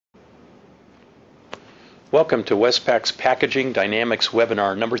Welcome to Westpak's Packaging Dynamics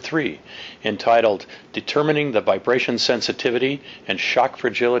webinar number 3, entitled Determining the Vibration Sensitivity and Shock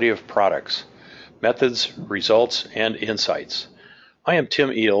Fragility of Products, Methods, Results, and Insights. I am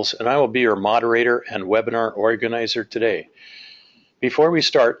Tim Eels, and I will be your moderator and webinar organizer today. Before we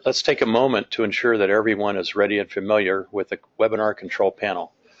start, let's take a moment to ensure that everyone is ready and familiar with the webinar control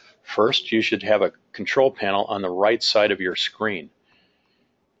panel. First, you should have a control panel on the right side of your screen.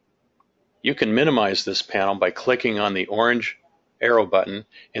 You can minimize this panel by clicking on the orange arrow button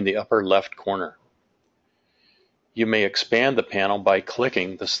in the upper left corner. You may expand the panel by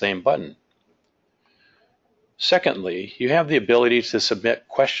clicking the same button. Secondly, you have the ability to submit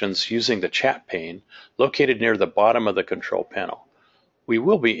questions using the chat pane located near the bottom of the control panel. We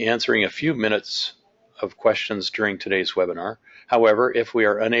will be answering a few minutes of questions during today's webinar. However, if we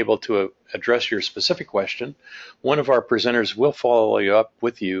are unable to address your specific question, one of our presenters will follow up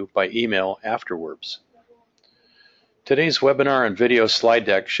with you by email afterwards. Today's webinar and video slide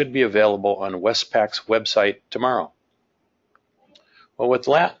deck should be available on Westpak's website tomorrow. Well, with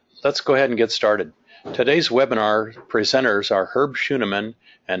that, let's go ahead and get started. Today's webinar presenters are Herb Schuneman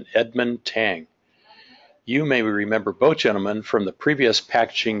and Edmund Tang. You may remember both gentlemen from the previous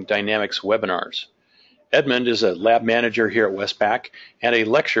Packaging Dynamics webinars. Edmund is a lab manager here at Westpak and a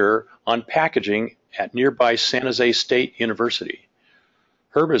lecturer on packaging at nearby San Jose State University.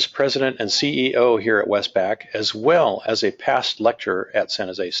 Herb is president and CEO here at Westpak, as well as a past lecturer at San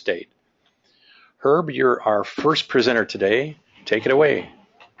Jose State. Herb, you're our first presenter today. Take it away.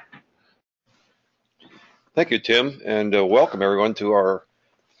 Thank you, Tim, and welcome everyone to our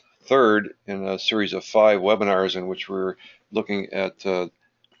third in a series of 5 webinars in which we're looking at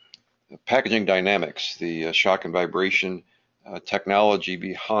packaging dynamics, the shock and vibration technology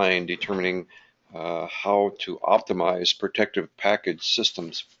behind determining how to optimize protective package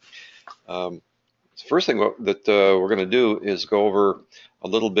systems. The first thing that we're going to do is go over a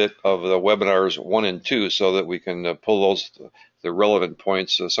little bit of the webinars 1 and 2 so that we can pull the relevant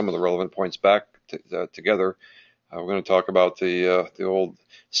points, some of the relevant points back together. We're going to talk about the old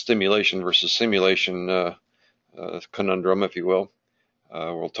stimulation versus simulation conundrum, if you will.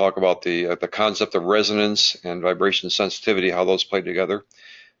 We'll talk about the concept of resonance and vibration sensitivity, how those play together.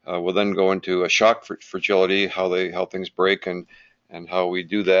 We'll then go into a shock fragility, how things break, and how we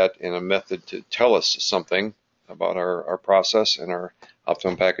do that in a method to tell us something about our process and our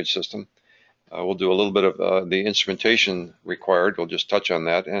optimum package system. We'll do a little bit of the instrumentation required. We'll just touch on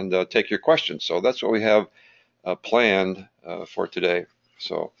that and take your questions. So that's what we have planned for today.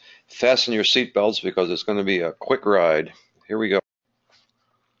 So fasten your seatbelts because it's going to be a quick ride. Here we go.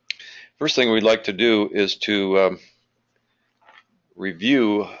 First thing we'd like to do is to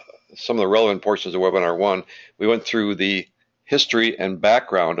review some of the relevant portions of webinar 1. We went through the history and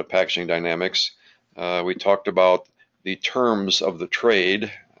background of packaging dynamics. We talked about the terms of the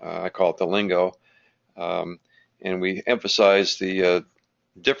trade. I call it the lingo. And we emphasized the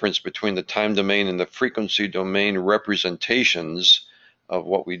difference between the time domain and the frequency domain representations of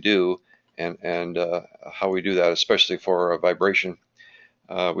what we do and how we do that, especially for vibration.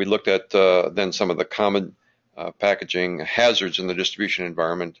 We looked at then some of the common packaging hazards in the distribution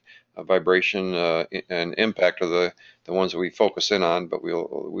environment, vibration and impact of the ones that we focus in on, but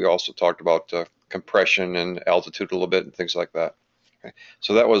we also talked about compression and altitude a little bit and things like that. Okay.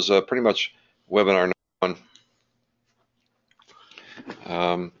 So that was pretty much webinar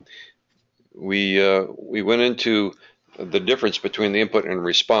 1. We went into the difference between the input and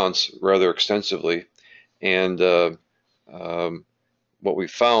response rather extensively, and what we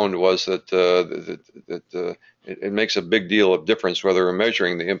found was that it makes a big deal of difference whether we're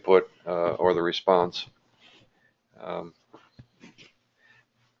measuring the input or the response.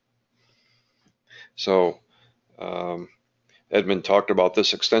 Edmund talked about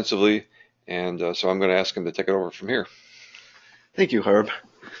this extensively, and so I'm going to ask him to take it over from here. Thank you, Herb.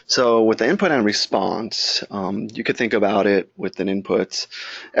 So with the input and response, you could think about it with an input.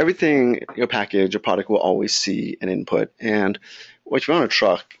 Everything, your package, your product will always see an input. And if you're on a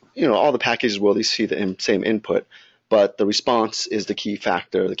truck, all the packages will see the same input, but the response is the key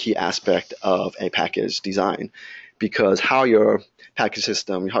factor, the key aspect of a package design, because how your package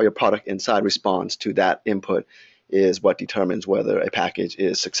system, how your product inside responds to that input is what determines whether a package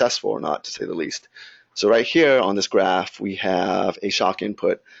is successful or not, to say the least. So right here on this graph, we have a shock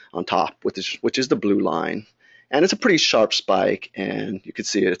input on top, which is the blue line. And it's a pretty sharp spike, and you can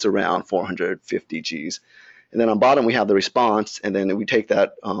see it's around 450 Gs. And then on bottom, we have the response, and then we take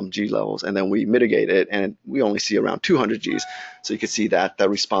that G levels, and then we mitigate it, and we only see around 200 Gs. So you can see that the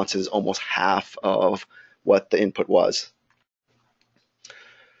response is almost half of what the input was.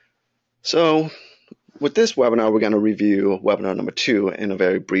 So with this webinar, we're going to review webinar number 2 in a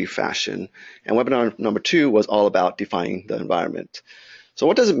very brief fashion. And webinar number 2 was all about defining the environment. So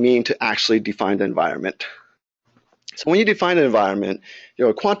what does it mean to actually define the environment? So when you define an environment,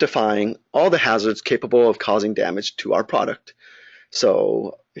 you're quantifying all the hazards capable of causing damage to our product.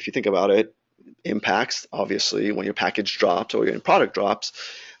 So if you think about it, impacts, obviously, when your package drops or your product drops,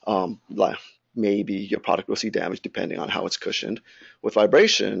 like maybe your product will see damage depending on how it's cushioned. With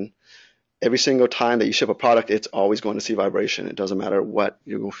vibration, every single time that you ship a product, it's always going to see vibration. It doesn't matter what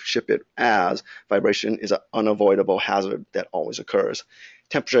you ship it as. Vibration is an unavoidable hazard that always occurs.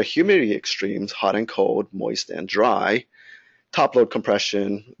 Temperature, humidity extremes, hot and cold, moist and dry. Top load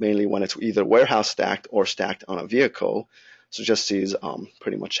compression, mainly when it's either warehouse stacked or stacked on a vehicle. So just sees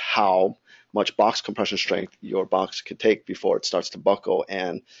pretty much how much box compression strength your box could take before it starts to buckle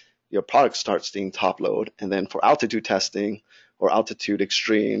and your product starts seeing top load. And then for altitude testing or altitude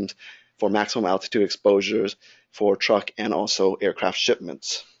extremes, for maximum altitude exposures for truck and also aircraft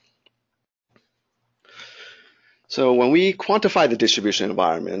shipments. So when we quantify the distribution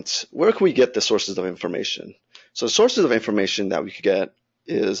environment, where can we get the sources of information? So sources of information that we could get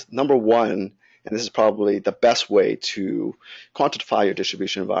is number one, and this is probably the best way to quantify your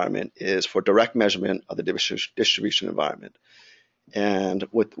distribution environment, is for direct measurement of the distribution environment. And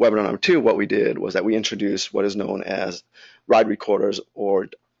with webinar number 2, what we did was that we introduced what is known as ride recorders, or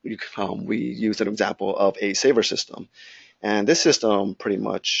we used an example of a saver system. And this system pretty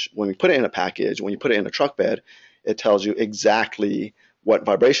much, when we put it in a package, when you put it in a truck bed, it tells you exactly what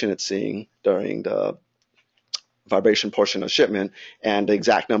vibration it's seeing during the vibration portion of shipment and the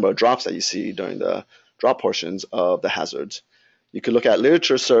exact number of drops that you see during the drop portions of the hazards. You could look at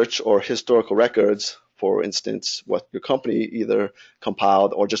literature search or historical records, for instance, what your company either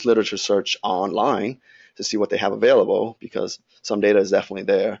compiled or just literature search online to see what they have available, because some data is definitely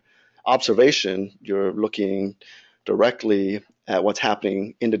there. Observation, you're looking directly at what's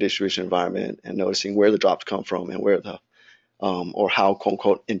happening in the distribution environment and noticing where the drops come from and where the or how quote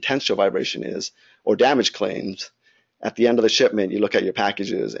unquote intense your vibration is. Or damage claims. At the end of the shipment, you look at your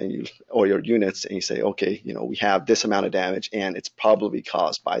packages and or your units and you say, okay, we have this amount of damage and it's probably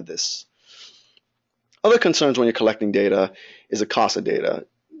caused by this. Other concerns when you're collecting data is the cost of data.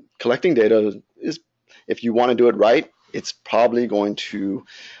 Collecting data is, if you want to do it right, it's probably going to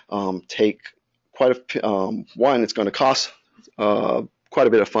take quite it's going to cost quite a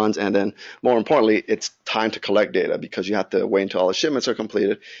bit of funds, and then more importantly, it's time to collect data because you have to wait until all the shipments are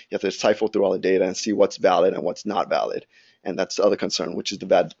completed. You have to siphon through all the data and see what's valid and what's not valid. And that's the other concern, which is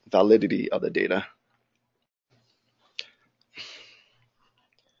the validity of the data.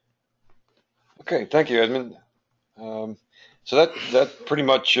 Okay, thank you, Edmund. So that pretty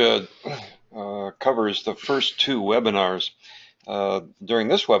much covers the first 2 webinars. During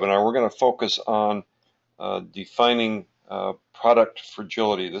this webinar, we're going to focus on defining product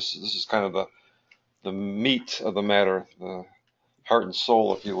fragility. This is kind of the meat of the matter, the heart and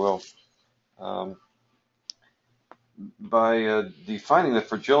soul, if you will. By defining the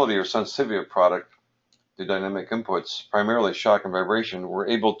fragility or sensitivity of product to dynamic inputs, primarily shock and vibration, we're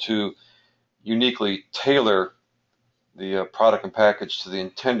able to uniquely tailor the product and package to the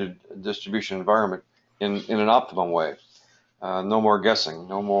intended distribution environment in an optimum way. No more guessing,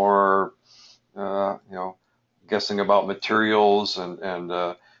 no more guessing about materials, and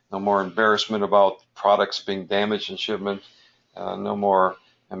no more embarrassment about products being damaged in shipment, no more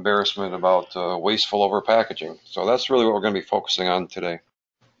embarrassment about wasteful over packaging. So that's really what we're going to be focusing on today.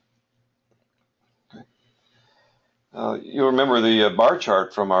 Okay. You remember the bar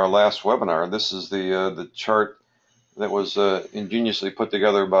chart from our last webinar. This is the chart that was ingeniously put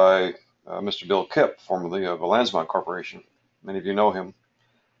together by Mr. Bill Kipp, formerly of the Lansmont Corporation. Many of you know him.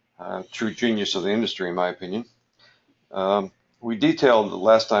 True genius of the industry, in my opinion. We detailed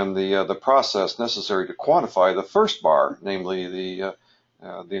last time the process necessary to quantify the first bar, namely the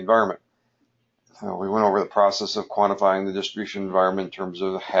environment. We went over the process of quantifying the distribution environment in terms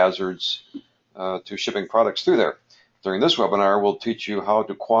of hazards to shipping products through there. During this webinar, we'll teach you how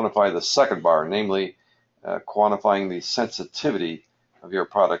to quantify the second bar, namely quantifying the sensitivity of your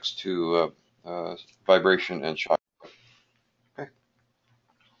products to vibration and shock.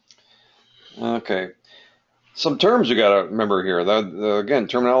 Okay. Some terms you got to remember here. Again,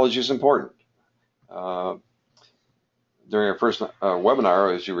 terminology is important. During our first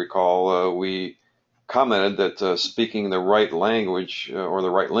webinar, as you recall, we commented that speaking the right language or the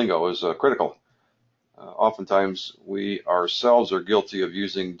right lingo is critical. Oftentimes, we ourselves are guilty of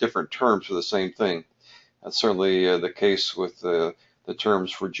using different terms for the same thing. That's certainly the case with the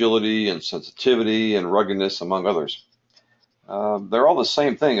terms fragility and sensitivity and ruggedness, among others. They're all the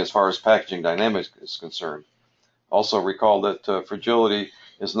same thing as far as packaging dynamics is concerned. Also recall that fragility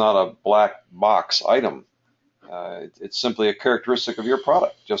is not a black box item. It's simply a characteristic of your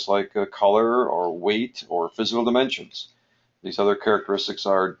product, just like color or weight or physical dimensions. These other characteristics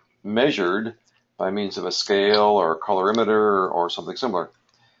are measured by means of a scale or a colorimeter or something similar.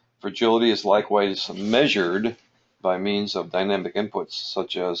 Fragility is likewise measured by means of dynamic inputs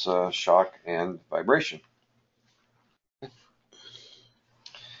such as shock and vibration.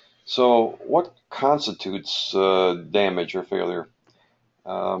 So what constitutes damage or failure?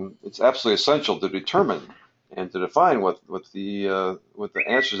 It's absolutely essential to determine and to define what the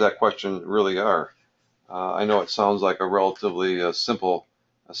answers to that question really are. I know it sounds like a relatively simple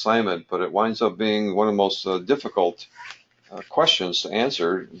assignment, but it winds up being one of the most difficult questions to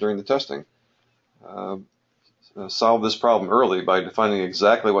answer during the testing. Solve this problem early by defining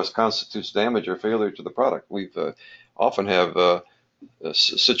exactly what constitutes damage or failure to the product. We've often have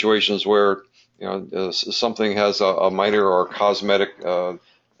situations where something has a minor or cosmetic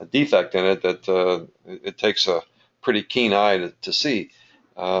defect in it that it takes a pretty keen eye to see.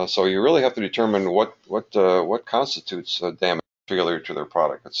 So you really have to determine what constitutes damage or failure to their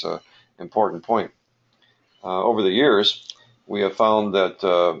product. It's an important point. Over the years, we have found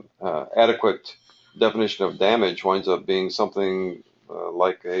that adequate definition of damage winds up being something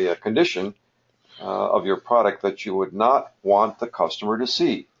like a condition of your product that you would not want the customer to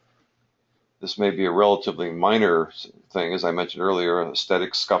see. This may be a relatively minor thing, as I mentioned earlier,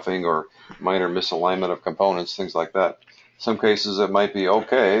 aesthetic scuffing or minor misalignment of components, things like that. Some cases it might be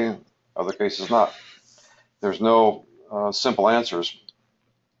okay, other cases not. There's no simple answers,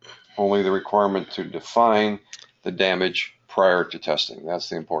 only the requirement to define the damage prior to testing. That's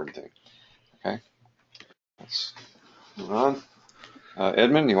the important thing. Okay, let's move on.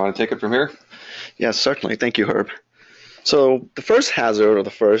 Edmund, you want to take it from here? Yes, certainly. Thank you, Herb. So the first hazard or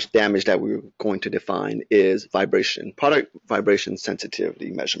the first damage that we're going to define is vibration, product vibration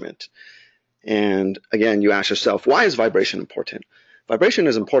sensitivity measurement. And again, you ask yourself, why is vibration important? Vibration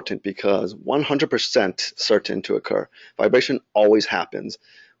is important because 100% certain to occur. Vibration always happens.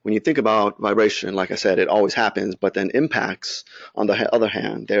 When you think about vibration, like I said, it always happens, but then impacts, on the other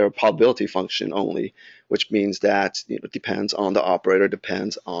hand, they're a probability function only, which means that it depends on the operator,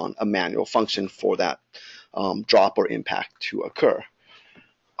 depends on a manual function for that drop or impact to occur.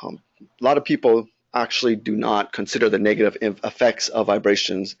 A lot of people actually do not consider the negative effects of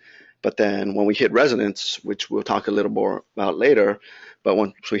vibrations, but then when we hit resonance, which we'll talk a little more about later, but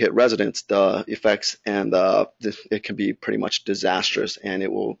once we hit resonance, the effects and it can be pretty much disastrous, and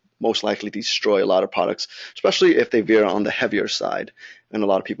it will most likely destroy a lot of products, especially if they veer on the heavier side. And a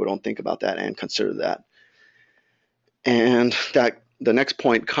lot of people don't think about that and consider that. And that the next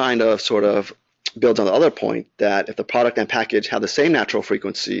point kind of sort of builds on the other point, that if the product and package have the same natural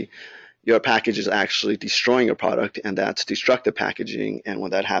frequency, your package is actually destroying your product, and that's destructive packaging. And when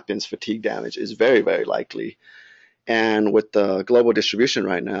that happens, fatigue damage is very, very likely. And with the global distribution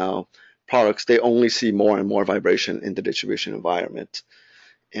right now, products, they only see more and more vibration in the distribution environment,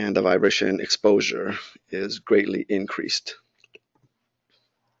 and the vibration exposure is greatly increased.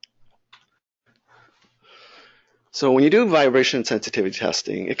 So when you do vibration sensitivity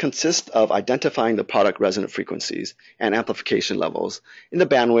testing, it consists of identifying the product resonant frequencies and amplification levels in the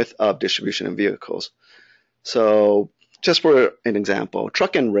bandwidth of distribution in vehicles. So just for an example,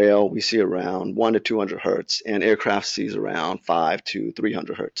 truck and rail, we see around 1 to 200 hertz, and aircraft sees around 5 to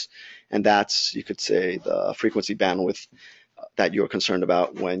 300 hertz. And that's, you could say, the frequency bandwidth that you're concerned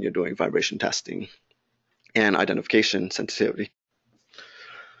about when you're doing vibration testing and identification sensitivity.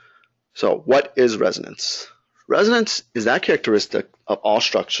 So what is resonance? Resonance is that characteristic of all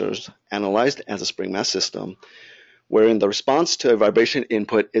structures analyzed as a spring mass system, wherein the response to a vibration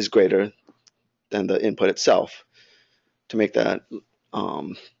input is greater than the input itself. To make that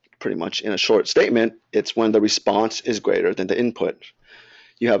pretty much in a short statement, it's when the response is greater than the input.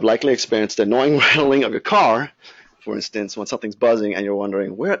 You have likely experienced the annoying rattling of your car, for instance, when something's buzzing and you're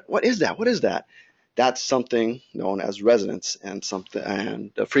wondering, what is that? What is that? That's something known as resonance, and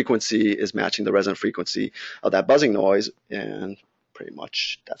the frequency is matching the resonant frequency of that buzzing noise, and pretty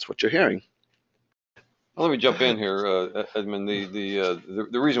much that's what you're hearing. Well, let me jump in here, Edmund.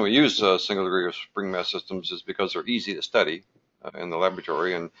 The reason we use single degree of spring mass systems is because they're easy to study in the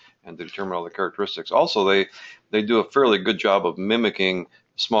laboratory and to determine all the characteristics. Also, they do a fairly good job of mimicking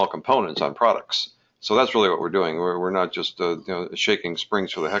small components on products. So that's really what we're doing. We're not just shaking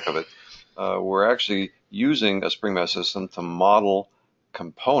springs for the heck of it. We're actually using a spring mass system to model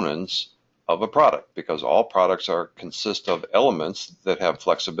components of a product, because all products consist of elements that have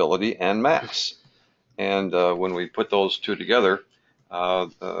flexibility and mass. And when we put those two together,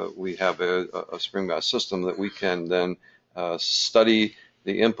 we have a spring mass system that we can then study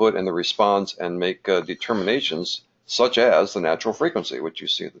the input and the response and make determinations such as the natural frequency, which you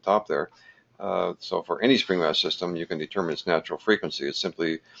see at the top there. So for any spring mass system, you can determine its natural frequency. It's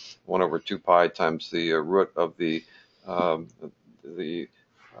simply 1 over 2 pi times the root of the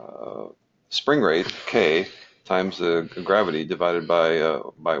spring rate, K, times the gravity divided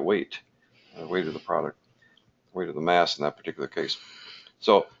by weight, weight of the product, weight of the mass in that particular case.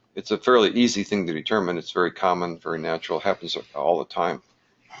 So it's a fairly easy thing to determine. It's very common, very natural, happens all the time.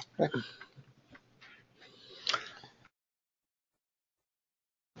 Okay.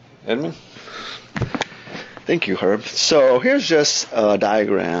 Edmund? Thank you, Herb. So here's just a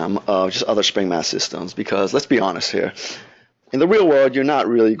diagram of just other spring mass systems, because let's be honest here. In the real world, you're not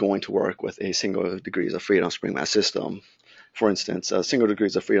really going to work with a single degrees of freedom spring mass system. For instance, a single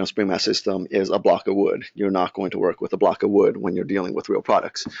degrees of freedom spring mass system is a block of wood. You're not going to work with a block of wood when you're dealing with real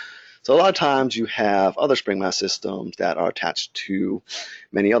products. So a lot of times you have other spring mass systems that are attached to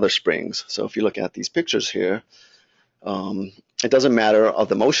many other springs. So if you look at these pictures here, it doesn't matter of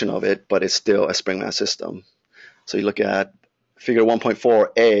the motion of it, but it's still a spring mass system. So you look at figure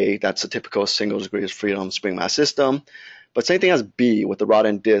 1.4a, that's a typical single degree of freedom spring mass system. But same thing as B with the rod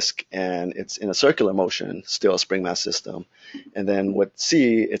and disc, and it's in a circular motion, still a spring mass system. And then with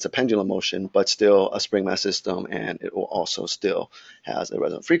C, it's a pendulum motion, but still a spring mass system, and it will also still has a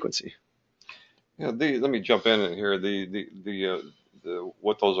resonant frequency. Yeah, let me jump in here.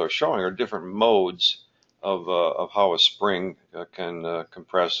 What those are showing are different modes of how a spring can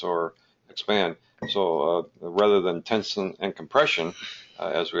compress or expand. So rather than tension and compression,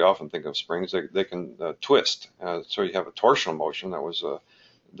 as we often think of springs, they can twist. So you have a torsional motion, that was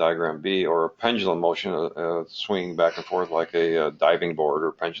diagram B, or a pendulum motion, swinging back and forth like a diving board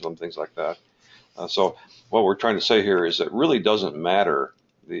or pendulum, things like that. So what we're trying to say here is it really doesn't matter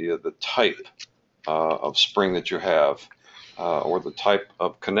the type of spring that you have, or the type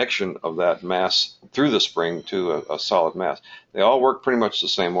of connection of that mass through the spring to a solid mass. They all work pretty much the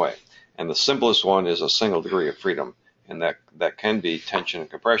same way. And the simplest one is a single degree of freedom. And that can be tension and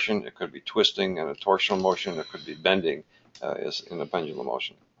compression. It could be twisting and a torsional motion. It could be bending in a pendulum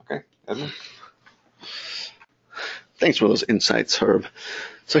motion. Okay, Edmund? Thanks for those insights, Herb.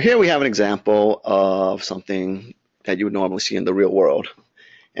 So here we have an example of something that you would normally see in the real world.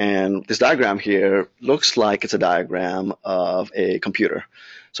 And this diagram here looks like it's a diagram of a computer.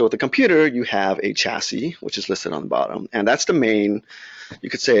 So with the computer, you have a chassis, which is listed on the bottom. And that's the main, you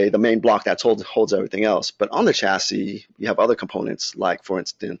could say, the main block that holds everything else. But on the chassis, you have other components, like, for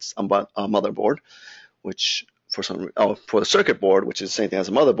instance, a motherboard, which for the circuit board, which is the same thing as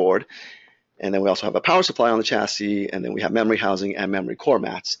a motherboard. And then we also have a power supply on the chassis, and then we have memory housing and memory core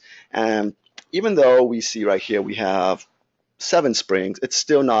mats. And even though we see right here we have 7 springs, it's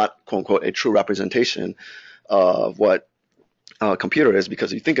still not, quote unquote, a true representation of what a computer is,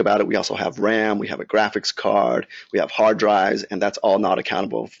 because if you think about it, we also have RAM, we have a graphics card, we have hard drives, and that's all not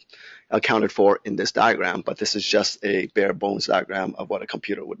accounted for in this diagram. But this is just a bare bones diagram of what a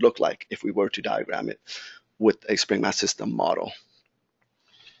computer would look like if we were to diagram it with a spring mass system model.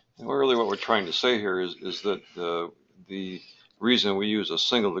 Well, really what we're trying to say here is that the reason we use a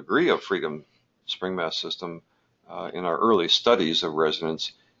single degree of freedom spring mass system in our early studies of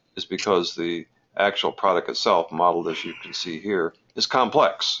resonance is because the actual product itself, modeled as you can see here, is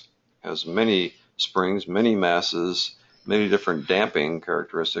complex, has many springs, many masses, many different damping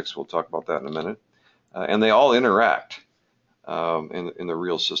characteristics. We'll talk about that in a minute. And they all interact in the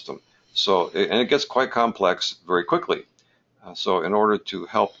real system. So, and it gets quite complex very quickly. So in order to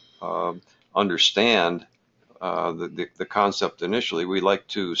help understand the concept initially, we like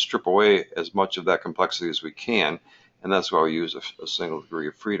to strip away as much of that complexity as we can, and that's why we use a single degree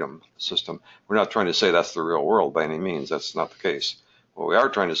of freedom system. We're not trying to say that's the real world by any means. That's not the case. What we are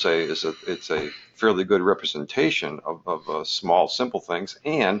trying to say is that it's a fairly good representation of small, simple things,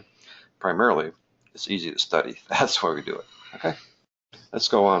 and primarily, it's easy to study. That's why we do it. Okay, let's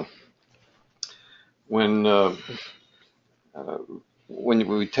go on. When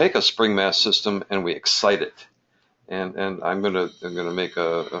we take a spring mass system and we excite it, and I'm gonna make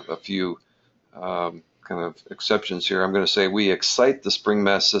a few kind of exceptions here. I'm going to say we excite the spring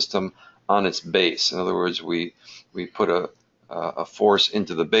mass system on its base. In other words, we put a force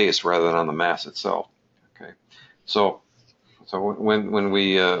into the base rather than on the mass itself. Okay, so when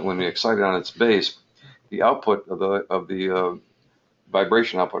we excite it on its base, the output of the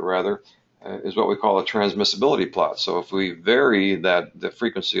vibration output rather is what we call a transmissibility plot. So if we vary the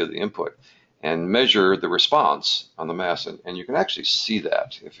frequency of the input and measure the response on the mass, and you can actually see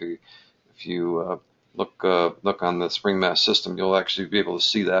that if you look on the spring mass system, you'll actually be able to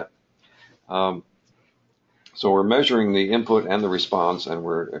see that. So we're measuring the input and the response, and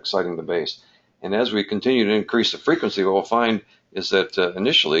we're exciting the base. And as we continue to increase the frequency, what we'll find is that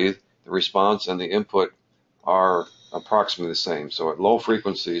initially the response and the input are approximately the same. So at low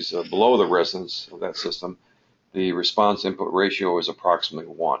frequencies below the resonance of that system, the response input ratio is approximately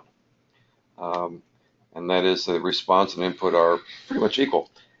 1. And that is the response and input are pretty much equal.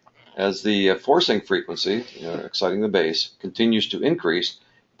 As the forcing frequency, exciting the base, continues to increase,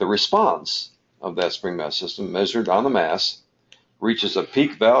 the response of that spring mass system measured on the mass reaches a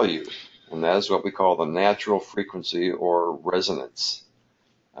peak value, and that is what we call the natural frequency or resonance.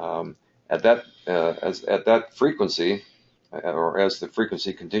 At that frequency, or as the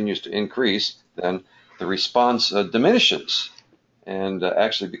frequency continues to increase, then the response diminishes and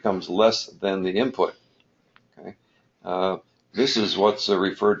actually becomes less than the input. Okay, this is what's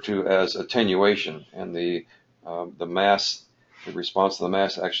referred to as attenuation, and the response to the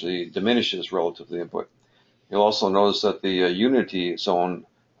mass actually diminishes relative to the input. You'll also notice that the unity zone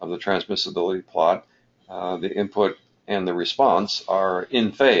of the transmissibility plot, the input and the response are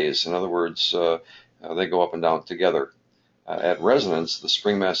in phase. In other words, they go up and down together. At resonance, the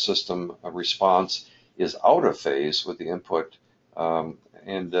spring mass system response is out of phase with the input and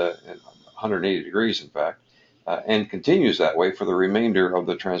 180 degrees, in fact, and continues that way for the remainder of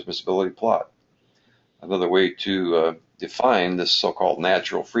the transmissibility plot. Another way to define this so-called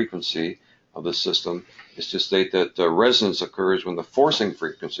natural frequency of the system is to state that resonance occurs when the forcing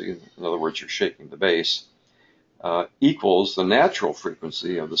frequency, in other words, you're shaking the base, equals the natural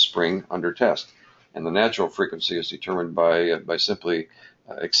frequency of the spring under test. And the natural frequency is determined by simply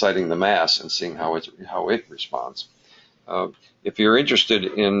exciting the mass and seeing how it responds. If you're interested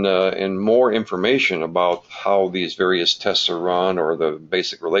in more information about how these various tests are run or the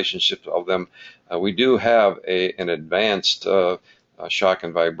basic relationships of them, we do have an advanced shock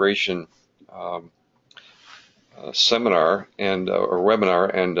and vibration seminar or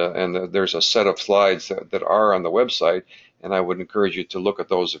webinar, and there's a set of slides that are on the website, and I would encourage you to look at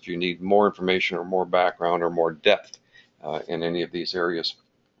those if you need more information or more background or more depth in any of these areas.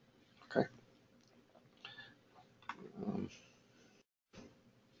 Okay.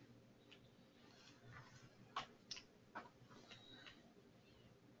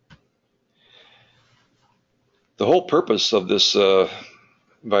 The whole purpose of this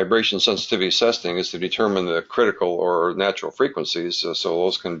vibration sensitivity testing is to determine the critical or natural frequencies so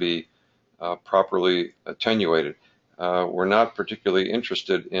those can be properly attenuated. We're not particularly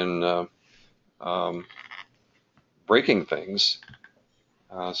interested in breaking things,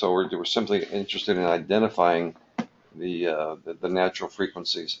 so we're simply interested in identifying the natural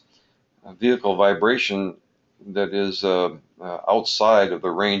frequencies. Vehicle vibration that is outside of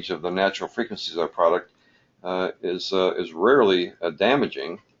the range of the natural frequencies of a product is rarely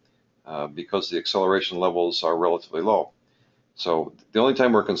damaging because the acceleration levels are relatively low. So the only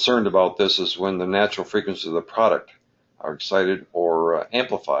time we're concerned about this is when the natural frequencies of the product are excited or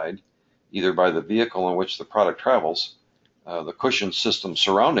amplified, either by the vehicle in which the product travels, the cushion system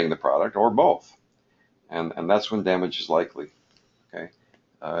surrounding the product, or both. And that's when damage is likely. Okay.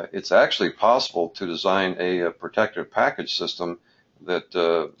 It's actually possible to design a protective package system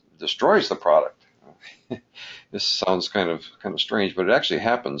that destroys the product. This sounds kind of strange, but it actually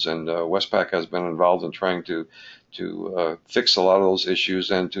happens, and Westpak has been involved in trying to fix a lot of those issues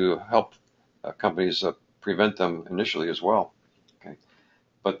and to help companies prevent them initially as well. Okay,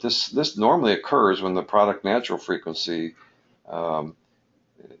 but this normally occurs when the product natural frequency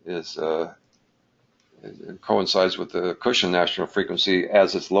is it coincides with the cushion natural frequency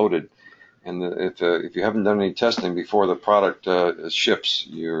as it's loaded. And if you haven't done any testing before the product ships,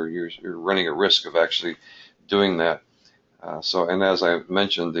 you're running a risk of actually doing that. And as I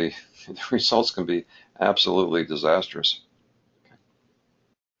mentioned, the results can be absolutely disastrous.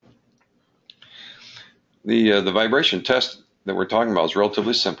 The vibration test that we're talking about is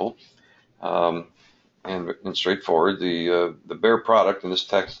relatively simple and straightforward. The bare product in this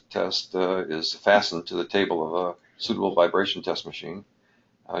test is fastened to the table of a suitable vibration test machine.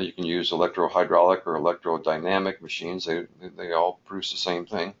 You can use electrohydraulic or electrodynamic machines. They all produce the same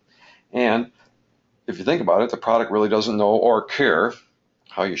thing. And if you think about it, the product really doesn't know or care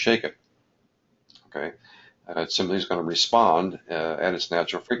how you shake it. Okay, it simply is going to respond at its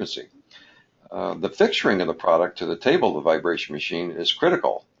natural frequency. The fixturing of the product to the table of the vibration machine is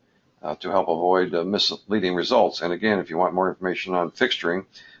critical to help avoid misleading results. And again, if you want more information on fixturing,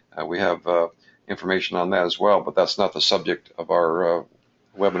 we have information on that as well, but that's not the subject of our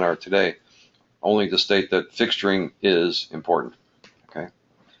webinar today. Only to state that fixturing is important. Okay.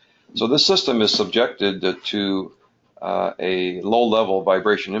 So this system is subjected to a low-level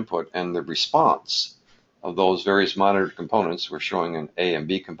vibration input, and the response of those various monitored components, we're showing an A and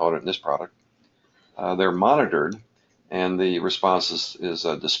B component in this product, they're monitored, and the response is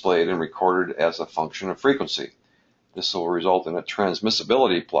displayed and recorded as a function of frequency. This will result in a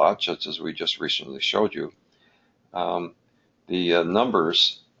transmissibility plot, just as we just recently showed you. The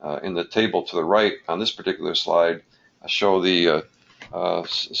numbers in the table to the right on this particular slide show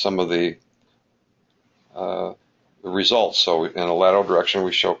some of the results. So in a lateral direction,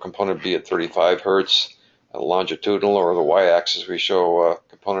 we show component B at 35 hertz. Longitudinal, or the y-axis, we show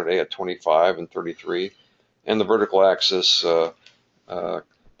component A at 25 and 33. And the vertical axis,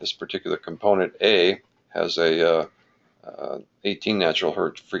 this particular component A has a 18 natural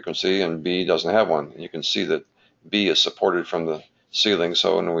hertz frequency, and B doesn't have one. And you can see that B is supported from the ceiling,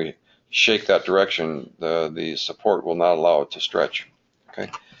 so when we shake that direction, the support will not allow it to stretch. Okay,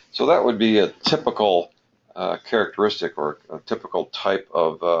 so that would be a typical characteristic, or a typical type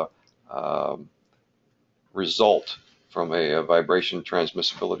of result from a vibration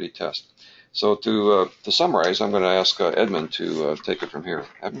transmissibility test. So to summarize, I'm going to ask Edmund to take it from here.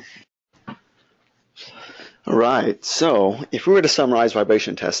 Edmund? All right, so if we were to summarize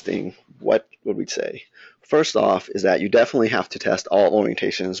vibration testing, what would we say? First off is that you definitely have to test all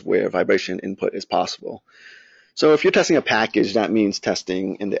orientations where vibration input is possible. So if you're testing a package, that means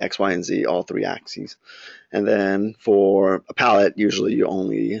testing in the X, Y, and Z, all three axes. And then for a pallet, usually you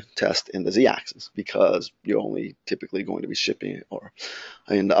only test in the Z axis, because you're only typically going to be shipping or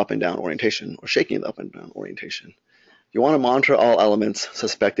in the up and down orientation, or shaking in the up and down orientation. You want to monitor all elements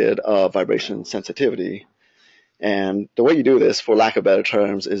suspected of vibration sensitivity. And the way you do this, for lack of better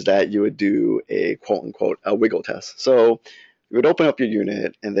terms, is that you would do a quote-unquote a wiggle test. So you would open up your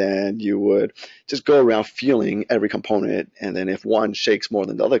unit, and then you would just go around feeling every component, and then if one shakes more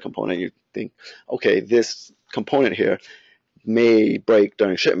than the other component, you think, okay, this component here may break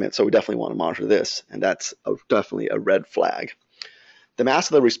during shipment, so we definitely want to monitor this, and that's definitely a red flag. The mass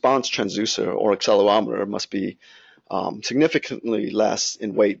of the response transducer or accelerometer must be significantly less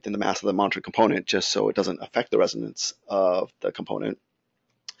in weight than the mass of the monitored component, just so it doesn't affect the resonance of the component.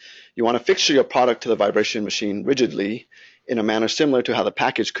 You want to fixture your product to the vibration machine rigidly in a manner similar to how the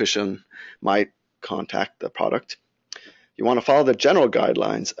package cushion might contact the product. You want to follow the general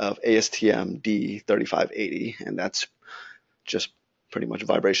guidelines of ASTM D3580, and that's just pretty much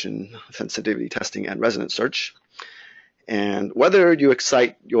vibration sensitivity testing and resonance search. And whether you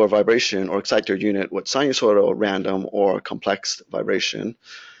excite your vibration or excite your unit with sinusoidal, random, or complex vibration,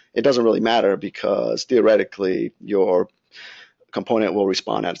 it doesn't really matter, because theoretically your component will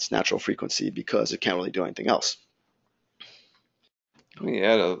respond at its natural frequency, because it can't really do anything else. Let me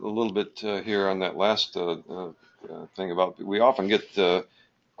add a little bit here on that last thing about, we often get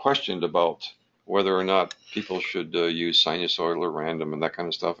questioned about whether or not people should use sinusoidal or random and that kind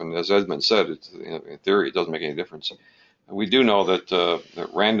of stuff. And as Edmund said, in theory, it doesn't make any difference. We do know that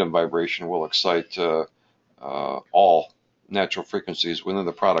random vibration will excite all natural frequencies within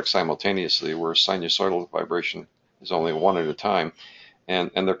the product simultaneously, whereas sinusoidal vibration is only one at a time. And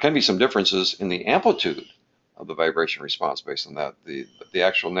there can be some differences in the amplitude of the vibration response based on that. The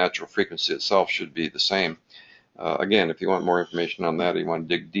actual natural frequency itself should be the same. Again, if you want more information on that, or you want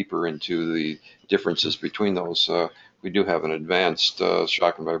to dig deeper into the differences between those, we do have an advanced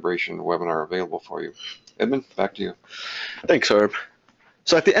shock and vibration webinar available for you. Edmund, back to you. Thanks, Herb.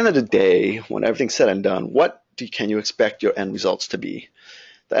 So at the end of the day, when everything's said and done, what can you expect your end results to be?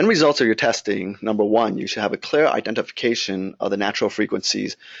 The end results of your testing, number one, you should have a clear identification of the natural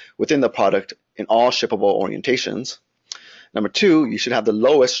frequencies within the product in all shippable orientations. Number two, you should have the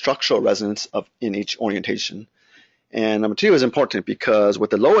lowest structural resonance in each orientation. And number two is important, because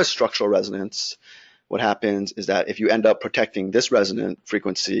with the lowest structural resonance, what happens is that if you end up protecting this resonant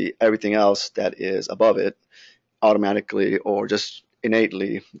frequency, everything else that is above it automatically or just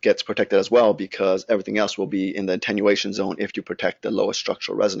innately gets protected as well, because everything else will be in the attenuation zone if you protect the lowest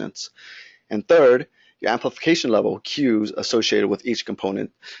structural resonance. And third, your amplification level, Qs, associated with each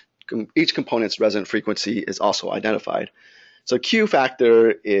component's resonant frequency is also identified. So Q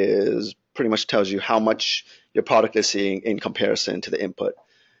factor is pretty much tells you how much your product is seeing in comparison to the input.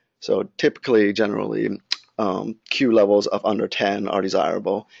 So typically, generally, Q levels of under 10 are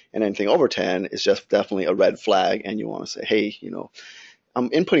desirable, and anything over 10 is just definitely a red flag, and you want to say, hey,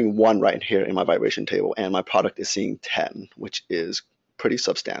 I'm inputting 1 right here in my vibration table, and my product is seeing 10, which is pretty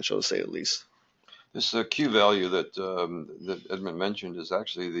substantial, to say the least. This Q value that Edmund mentioned is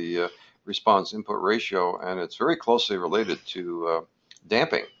actually the response input ratio, and it's very closely related to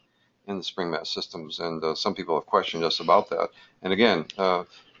damping in the spring mass systems, and some people have questioned us about that. And again,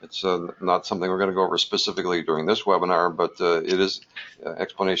 It's not something we're going to go over specifically during this webinar, but it is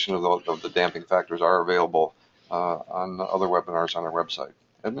explanation of the damping factors are available on other webinars on our website.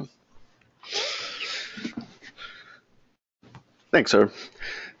 Edmund? Thanks, sir.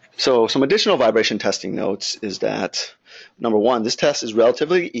 So some additional vibration testing notes is that, number one, this test is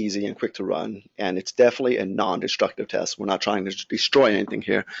relatively easy and quick to run, and it's definitely a non-destructive test. We're not trying to destroy anything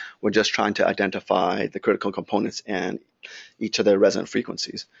here. We're just trying to identify the critical components and each of their resonant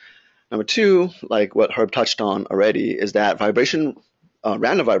frequencies. Number two, like what Herb touched on already, is that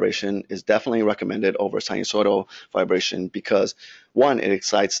random vibration is definitely recommended over sinusoidal vibration because, one, it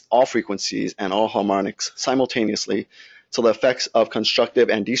excites all frequencies and all harmonics simultaneously, so the effects of constructive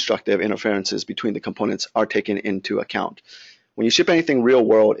and destructive interferences between the components are taken into account. When you ship anything real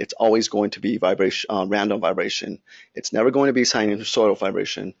world, it's always going to be random vibration. It's never going to be sinusoidal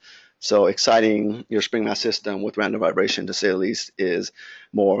vibration. So exciting your spring mass system with random vibration, to say the least, is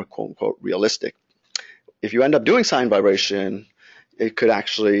more quote-unquote realistic. If you end up doing sine vibration, it could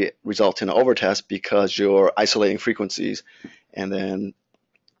actually result in an overtest because you're isolating frequencies. And then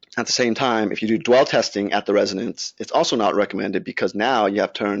at the same time, if you do dwell testing at the resonance, it's also not recommended because now you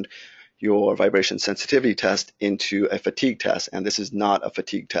have turned your vibration sensitivity test into a fatigue test, and this is not a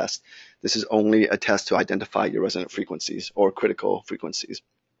fatigue test. This is only a test to identify your resonant frequencies or critical frequencies.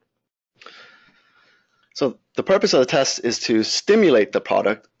 So the purpose of the test is to stimulate the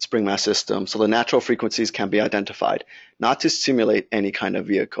product spring mass system so the natural frequencies can be identified, not to simulate any kind of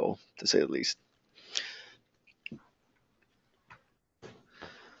vehicle, to say the least.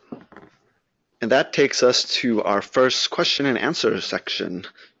 And that takes us to our first question and answer section.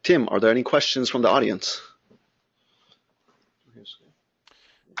 Tim, are there any questions from the audience?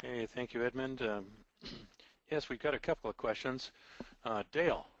 Hey, thank you, Edmund. Yes, we've got a couple of questions.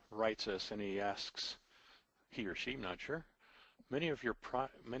 Dale writes us and he asks, he or she, I'm not sure, many of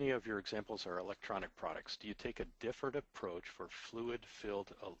your examples are electronic products. Do you take a different approach for fluid-filled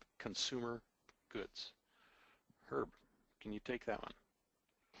consumer goods? Herb, can you take that one?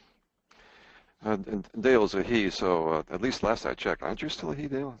 Dale's a he, so at least last I checked. Aren't you still a he,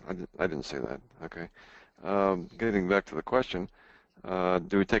 Dale? I didn't say that. Okay. Getting back to the question,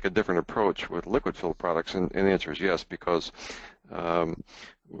 do we take a different approach with liquid-filled products? And the answer is yes, because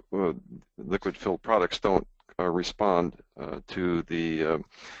liquid-filled products don't respond to the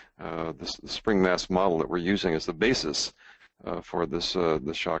spring mass model that we're using as the basis for this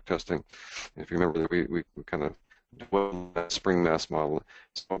shock testing. If you remember, we kind of dwell on that spring mass model.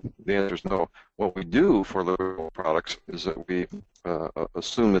 So the answer is no. What we do for liquid products is that we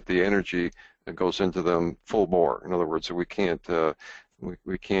assume that the energy goes into them full bore. In other words, so we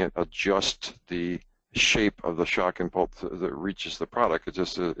can't adjust the shape of the shock impulse that reaches the product. It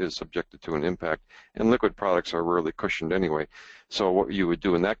just is subjected to an impact, and liquid products are rarely cushioned anyway. So what you would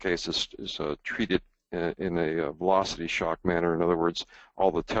do in that case is treat it in a velocity shock manner. In other words,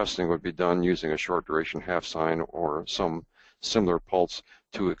 all the testing would be done using a short duration half sine or some similar pulse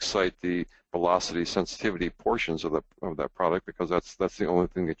to excite the velocity sensitivity portions of that product, because that's the only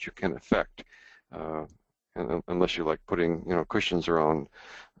thing that you can affect. And unless you like putting cushions around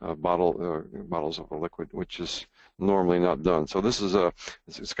bottles of a liquid, which is normally not done. So this is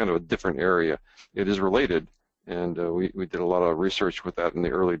it's kind of a different area. It is related, and we did a lot of research with that in the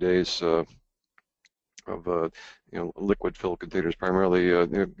early days of liquid filled containers,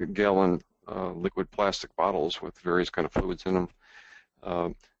 primarily gallon liquid plastic bottles with various kind of fluids in them.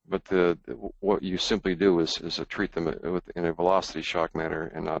 But what you simply do is treat them in a velocity shock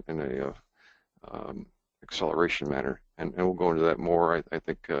manner and not in a acceleration manner, and we'll go into that more, I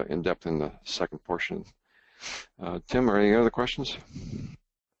think, in depth in the second portion. Tim, are any other questions?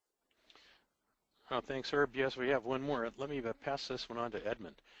 Oh, thanks, Herb. Yes, we have one more. Let me pass this one on to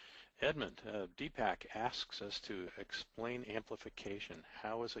Edmund. Edmund, Deepak asks us to explain amplification.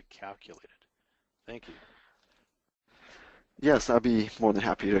 How is it calculated? Thank you. Yes, I'd be more than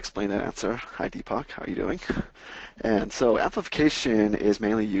happy to explain that answer. Hi, Deepak. How are you doing? And so amplification is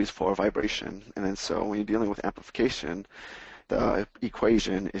mainly used for vibration. And then so when you're dealing with amplification, the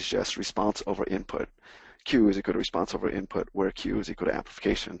equation is just response over input. Q is equal to response over input, where Q is equal to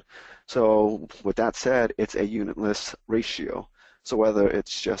amplification. So with that said, it's a unitless ratio. So whether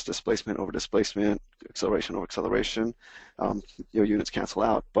it's just displacement over displacement, acceleration over acceleration, your units cancel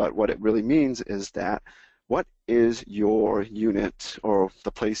out. But what it really means is that what is your unit, or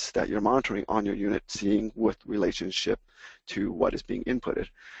the place that you're monitoring on your unit, seeing with relationship to what is being inputted?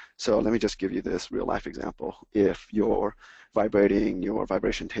 So let me just give you this real life example. If you're vibrating your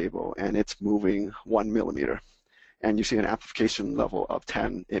vibration table and it's moving 1 millimeter, and you see an amplification level of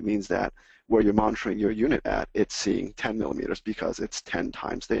 10, it means that where you're monitoring your unit at, it's seeing 10 millimeters because it's 10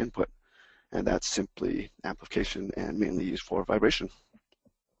 times the input. And that's simply amplification and mainly used for vibration.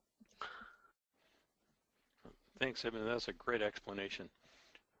 Thanks, Evan. That's a great explanation.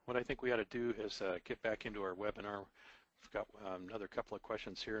 What I think we ought to do is get back into our webinar. We've got another couple of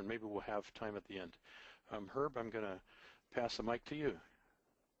questions here, and maybe we'll have time at the end. Herb, I'm going to pass the mic to you.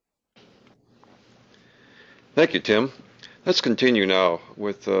 Thank you, Tim. Let's continue now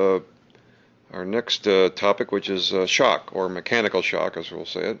with our next topic, which is shock, or mechanical shock, as we'll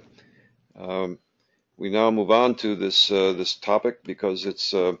say it. We now move on to this topic because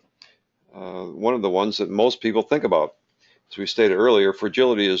it's one of the ones that most people think about. As we stated earlier,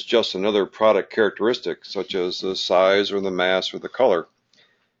 fragility is just another product characteristic, such as the size or the mass or the color.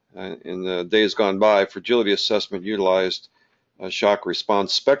 In the days gone by, fragility assessment utilized shock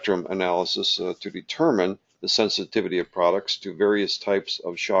response spectrum analysis to determine the sensitivity of products to various types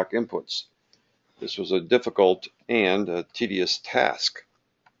of shock inputs. This was a difficult and a tedious task.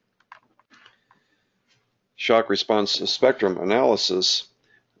 Shock response spectrum analysis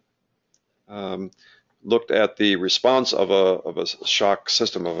looked at the response of a shock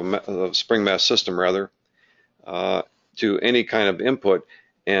system, of a spring mass system rather, to any kind of input,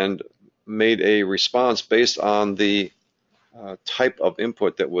 and made a response based on the type of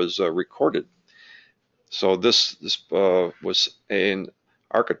input that was recorded. So this was an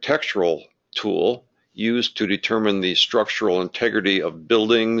architectural tool used to determine the structural integrity of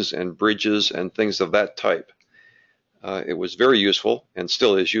buildings and bridges and things of that type. It was very useful, and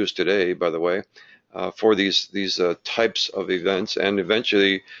still is used today, by the way, for these types of events, and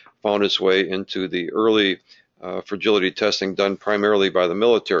eventually found its way into the early fragility testing done primarily by the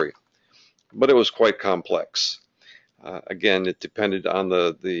military. But it was quite complex. Again, it depended on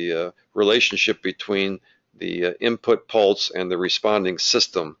the relationship between the input pulse and the responding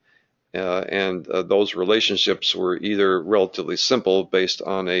system. And those relationships were either relatively simple based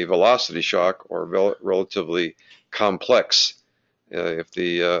on a velocity shock, or relatively complex if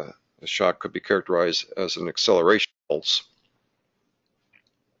the shock could be characterized as an acceleration pulse.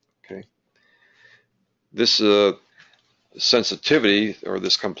 Okay. This sensitivity, or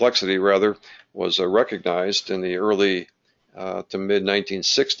this complexity rather, was recognized in the early to mid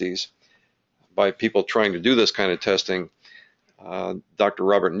 1960s by people trying to do this kind of testing. Dr.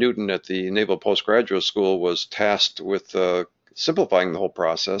 Robert Newton at the Naval Postgraduate School was tasked with simplifying the whole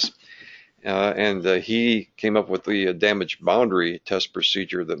process, and he came up with the damage boundary test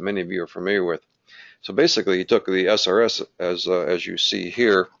procedure that many of you are familiar with. So basically, he took the SRS as you see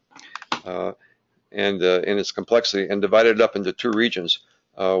here, and in its complexity, and divided it up into two regions.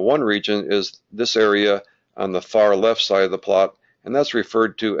 One region is this area on the far left side of the plot, and that's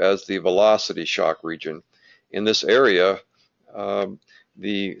referred to as the velocity shock region. In this area,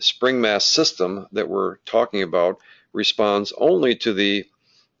 the spring mass system that we're talking about responds only to the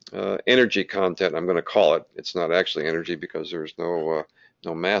energy content, I'm going to call it. It's not actually energy because there's no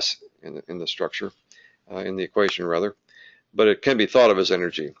mass in the structure, in the equation rather, but it can be thought of as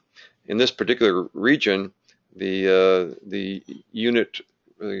energy. In this particular region, the unit,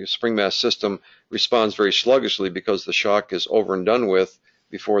 the spring mass system, responds very sluggishly because the shock is over and done with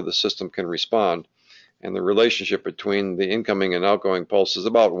before the system can respond. And the relationship between the incoming and outgoing pulse is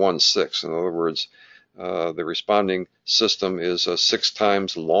about 1/6. In other words, the responding system is 6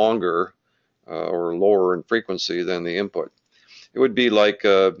 times longer or lower in frequency than the input. It would be like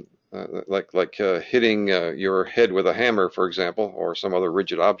hitting your head with a hammer, for example, or some other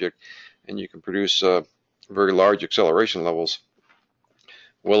rigid object, and you can produce very large acceleration levels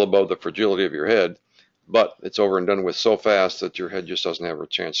well above the fragility of your head, but it's over and done with so fast that your head just doesn't have a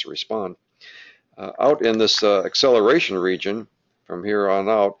chance to respond. Out in this acceleration region, from here on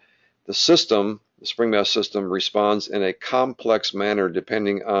out, the system, the spring mass system, responds in a complex manner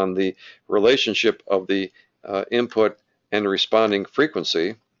depending on the relationship of the input and responding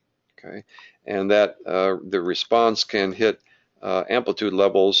frequency. Okay, and that the response can hit amplitude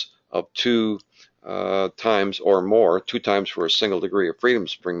levels of 2 times or more, 2 times for a single degree of freedom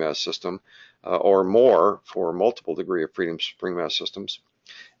spring mass system, or more for multiple degree of freedom spring mass systems.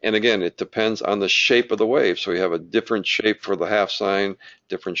 And again, it depends on the shape of the wave. So you have a different shape for the half sine,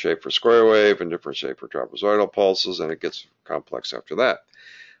 different shape for square wave, and different shape for trapezoidal pulses, and it gets complex after that.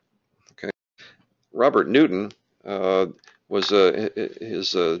 Okay, Robert Newton was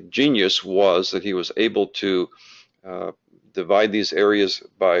his genius was that he was able to divide these areas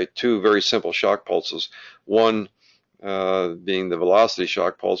by 2 very simple shock pulses. One being the velocity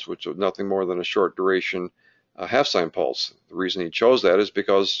shock pulse, which was nothing more than a short duration half-sine pulse. The reason he chose that is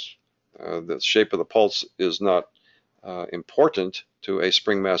because the shape of the pulse is not important to a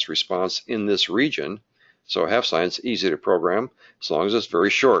spring mass response in this region. So half science, easy to program as long as it's very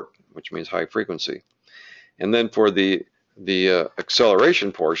short, which means high frequency. And then for the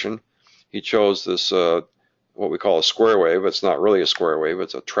acceleration portion, he chose this what we call a square wave. It's not really a square wave,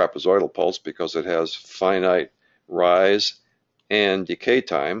 it's a trapezoidal pulse because it has finite rise and decay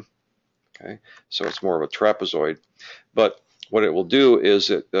time. Okay, so it's more of a trapezoid. But what it will do is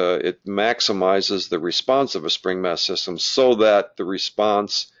it maximizes the response of a spring mass system so that the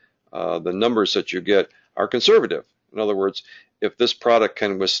response, the numbers that you get are conservative. In other words, if this product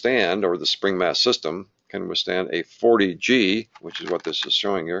can withstand, or the spring mass system can withstand a 40G, which is what this is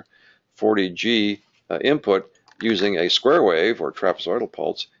showing here, 40G input using a square wave or trapezoidal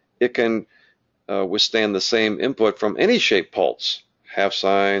pulse, it can withstand the same input from any shape pulse, half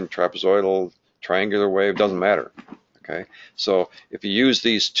sine, trapezoidal, triangular wave, doesn't matter. Okay, so if you use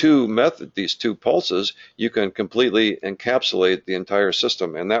these two pulses, you can completely encapsulate the entire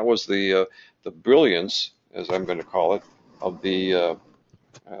system, and that was the brilliance, as I'm going to call it, of the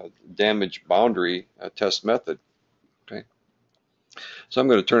damage boundary test method. Okay, so I'm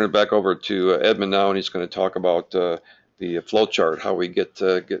going to turn it back over to Edmund now, and he's going to talk about the flow chart, how we get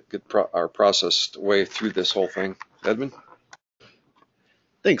our processed way through this whole thing. Edmund?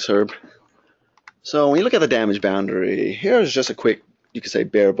 Thanks, Herb. So when you look at the damage boundary, here's just a quick, you could say,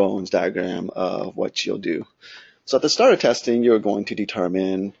 bare bones diagram of what you'll do. So at the start of testing, you're going to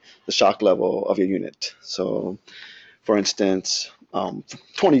determine the shock level of your unit. So for instance,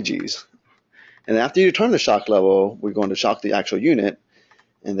 20 Gs. And after you determine the shock level, we're going to shock the actual unit.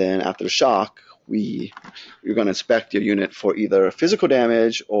 And then after the shock, you're going to inspect your unit for either physical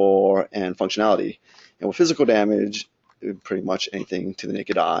damage and functionality. And with physical damage, pretty much anything to the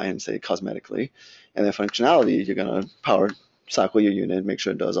naked eye and say cosmetically. And then functionality, you're going to power cycle your unit, make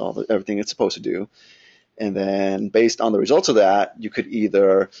sure it does everything it's supposed to do. And then based on the results of that, you could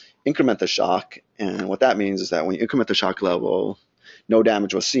either increment the shock. And what that means is that when you increment the shock level, no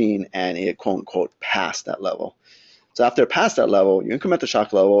damage was seen and it quote unquote passed that level. So after it passed that level, you increment the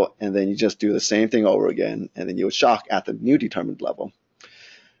shock level and then you just do the same thing over again. And then you would shock at the new determined level.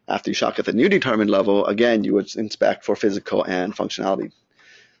 After you shock at the new determined level, again, you would inspect for physical and functionality.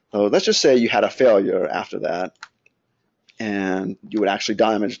 So let's just say you had a failure after that, and you would actually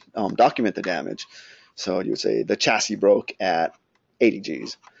document the damage. So you would say the chassis broke at 80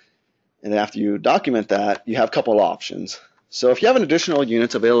 Gs. And then after you document that, you have a couple of options. So if you have an additional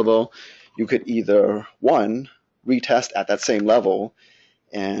units available, you could either, one, retest at that same level.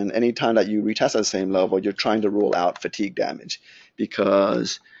 And anytime that you retest at the same level, you're trying to rule out fatigue damage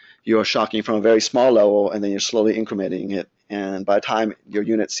because you're shocking from a very small level and then you're slowly incrementing it. And by the time your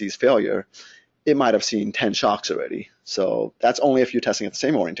unit sees failure, it might have seen 10 shocks already. So that's only if you're testing at the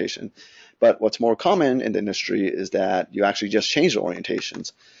same orientation. But what's more common in the industry is that you actually just change the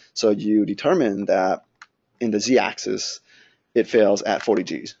orientations. So you determine that in the z-axis, it fails at 40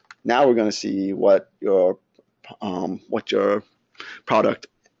 Gs. Now we're going to see what your product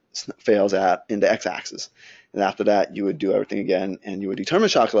fails at in the x-axis. And after that, you would do everything again, and you would determine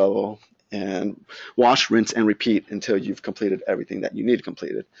shock level and wash, rinse, and repeat until you've completed everything that you need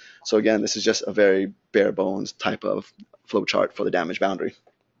completed. So again, this is just a very bare bones type of flow chart for the damage boundary.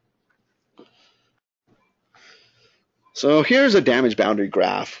 So here's a damage boundary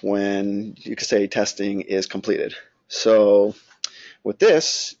graph when you could say testing is completed. So with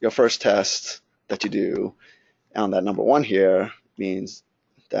this, your first test that you do on that number 1 here means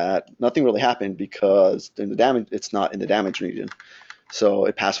that nothing really happened because it's not in the damage region. So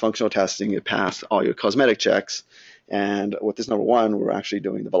it passed functional testing, it passed all your cosmetic checks, and with this number 1, we're actually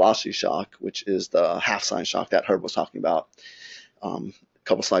doing the velocity shock, which is the half sine shock that Herb was talking about a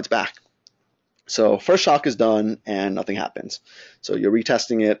couple slides back. So first shock is done and nothing happens. So you're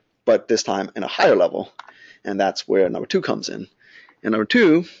retesting it, but this time in a higher level, and that's where number 2 comes in. And number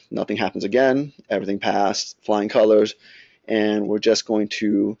 2, nothing happens again, everything passed, flying colors, and we're just going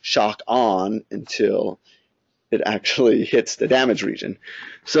to shock on until it actually hits the damage region.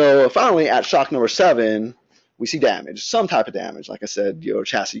 So finally, at shock number 7, we see damage, some type of damage. Like I said, your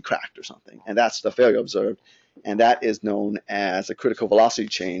chassis cracked or something, and that's the failure observed, and that is known as a critical velocity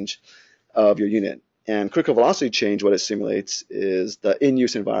change of your unit. And critical velocity change, what it simulates is the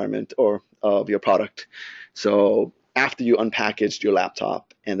in-use environment or of your product. So after you unpackaged your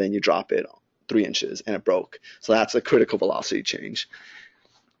laptop and then you drop it 3 inches and it broke. So that's a critical velocity change.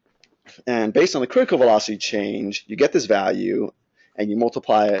 And based on the critical velocity change, you get this value and you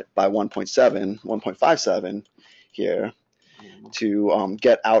multiply it by 1.57 here to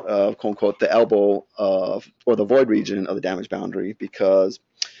get out of, quote unquote, the elbow of, or the void region of the damage boundary, because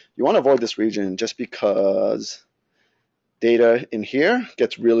you want to avoid this region just because data in here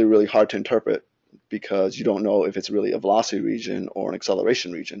gets really, really hard to interpret because you don't know if it's really a velocity region or an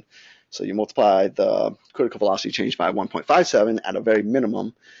acceleration region. So you multiply the critical velocity change by 1.57 at a very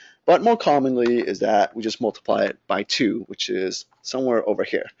minimum, but more commonly is that we just multiply it by 2, which is somewhere over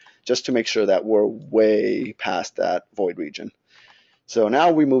here, just to make sure that we're way past that void region. So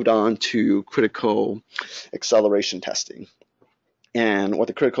now we moved on to critical acceleration testing. And what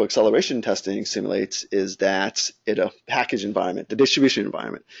the critical acceleration testing simulates is that in a package environment, the distribution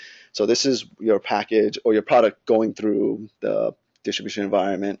environment. So this is your package or your product going through the distribution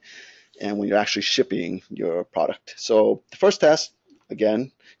environment and when you're actually shipping your product. So the first test,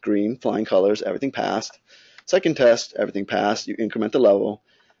 again, green, flying colors, everything passed. Second test, everything passed. You increment the level.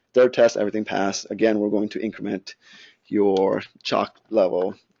 Third test, everything passed. Again, we're going to increment your chalk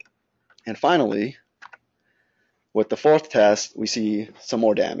level. And finally, with the fourth test, we see some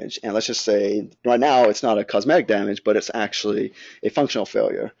more damage. And let's just say right now it's not a cosmetic damage, but it's actually a functional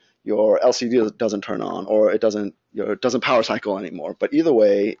failure. Your LCD doesn't turn on, or it doesn't power cycle anymore. But either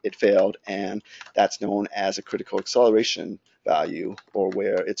way, it failed, and that's known as a critical acceleration value, or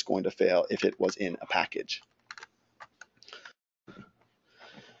where it's going to fail if it was in a package.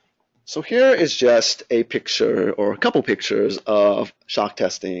 So here is just a picture or a couple pictures of shock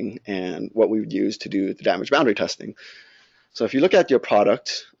testing and what we would use to do the damage boundary testing. So if you look at your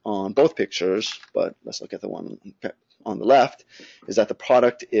product on both pictures, but let's look at the one on the left, is that the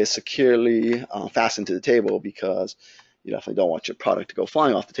product is securely fastened to the table, because you definitely don't want your product to go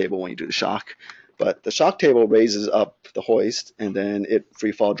flying off the table when you do the shock. But the shock table raises up the hoist, and then it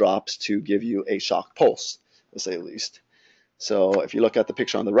free fall drops to give you a shock pulse, to say the least. So if you look at the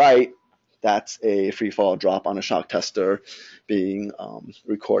picture on the right, that's a free fall drop on a shock tester being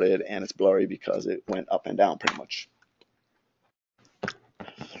recorded, and it's blurry because it went up and down pretty much.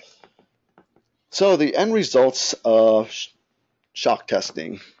 So the end results of shock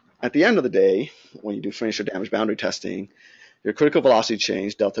testing. At the end of the day, when you do finish your damage boundary testing, your critical velocity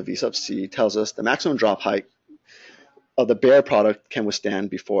change, delta V sub C, tells us the maximum drop height of the bare product can withstand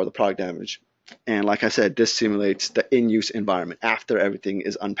before the product damage. And like I said, this simulates the in-use environment after everything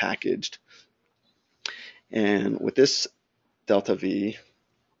is unpackaged. And with this, delta V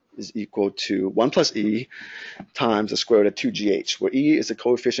is equal to 1 plus E times the square root of 2GH, where E is the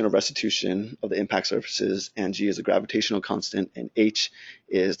coefficient of restitution of the impact surfaces, and G is the gravitational constant, and H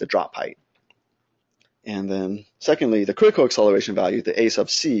is the drop height. And then secondly, the critical acceleration value, the A sub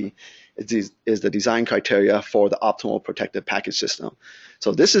C, is the design criteria for the optimal protective package system.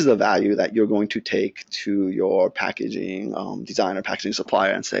 So this is the value that you're going to take to your packaging designer, packaging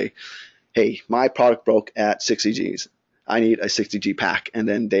supplier, and say, hey, my product broke at 60 Gs. I need a 60G pack, and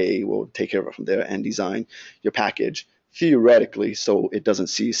then they will take care of it from there and design your package theoretically so it doesn't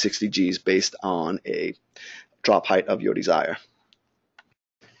see 60 Gs based on a drop height of your desire.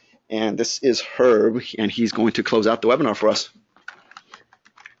 And this is Herb, and he's going to close out the webinar for us.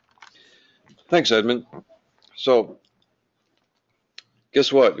 Thanks, Edmund. So,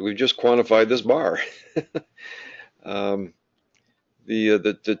 guess what? We've just quantified this bar.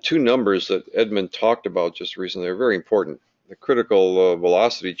 The two numbers that Edmund talked about just recently are very important. The critical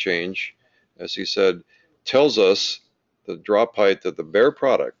velocity change, as he said, tells us the drop height that the bare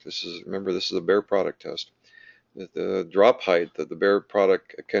product, remember this is a bare product test, that the drop height that the bare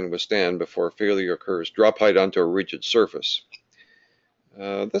product can withstand before failure occurs, drop height onto a rigid surface.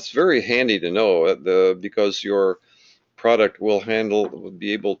 That's very handy to know because your product will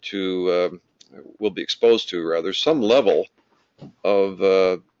be exposed to some level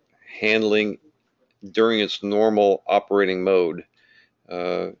of handling during its normal operating mode.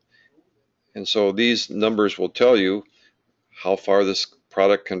 And so these numbers will tell you how far this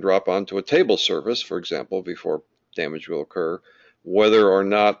product can drop onto a table surface, for example, before damage will occur, whether or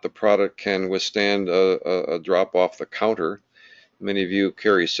not the product can withstand a drop off the counter. Many of you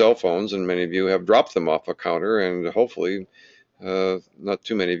carry cell phones, and many of you have dropped them off a counter, and hopefully not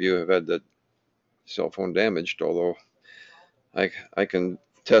too many of you have had that cell phone damaged, although I can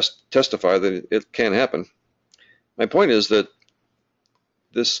testify that it can happen. My point is that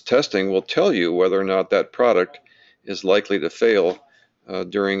this testing will tell you whether or not that product is likely to fail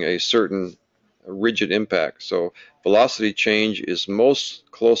during a certain rigid impact. So velocity change is most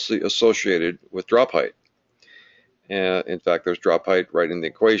closely associated with drop height. In fact, there's drop height right in the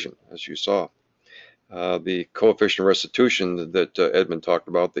equation, as you saw. The coefficient of restitution that Edmund talked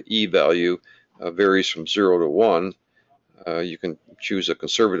about, the E value, varies from 0 to 1. You can choose a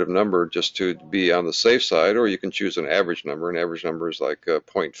conservative number just to be on the safe side, or you can choose an average number. An average number is like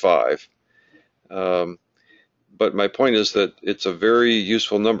 0.5. But my point is that it's a very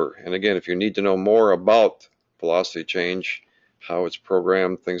useful number. And again, if you need to know more about velocity change, how it's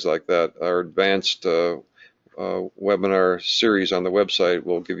programmed, things like that. Our advanced webinar series on the website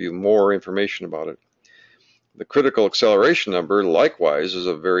will give you more information about it. The critical acceleration number, likewise, is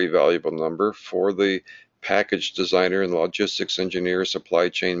a very valuable number for the package designer and logistics engineer, supply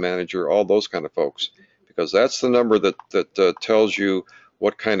chain manager, all those kind of folks, because that's the number that tells you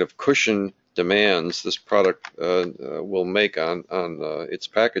what kind of cushion demands this product will make on its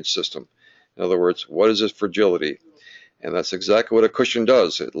package system. In other words, what is its fragility? And that's exactly what a cushion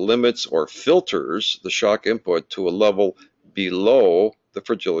does. It limits or filters the shock input to a level below the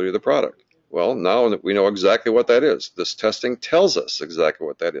fragility of the product. Well, now we know exactly what that is. This testing tells us exactly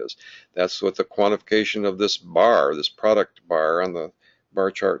what that is. That's what the quantification of this bar, this product bar on the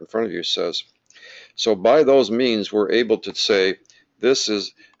bar chart in front of you says. So by those means, we're able to say, this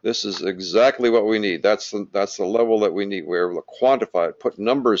is exactly what we need. That's the level that we need. We're able to quantify it, put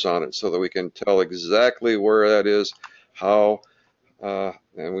numbers on it so that we can tell exactly where that is, how,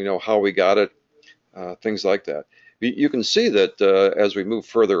 and we know how we got it, things like that. You can see that as we move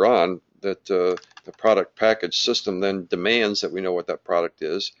further on, that the product package system then demands that we know what that product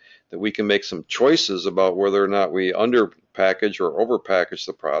is, that we can make some choices about whether or not we under package or over package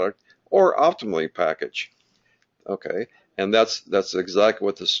the product or optimally package. Okay, and that's exactly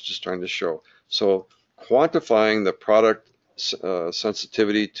what this is just trying to show. So quantifying the product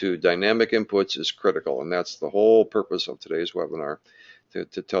sensitivity to dynamic inputs is critical, and that's the whole purpose of today's webinar,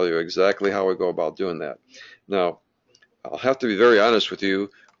 to tell you exactly how we go about doing that. Now, I'll have to be very honest with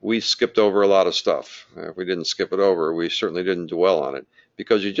you, we skipped over a lot of stuff. If we didn't skip it over, we certainly didn't dwell on it,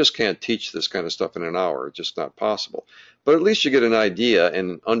 because you just can't teach this kind of stuff in an hour. It's just not possible. But at least you get an idea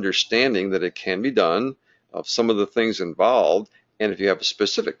and an understanding that it can be done, of some of the things involved, and if you have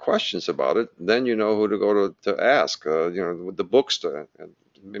specific questions about it, then you know who to go to ask, with the books.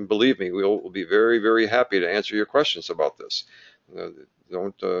 And believe me, we'll be very, very happy to answer your questions about this.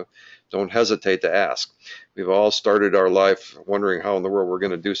 Don't hesitate to ask. We've all started our life wondering how in the world we're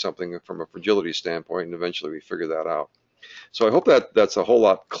going to do something from a fragility standpoint, and eventually we figure that out. So I hope that's a whole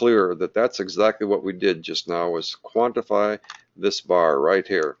lot clearer, that that's exactly what we did just now, was quantify this bar right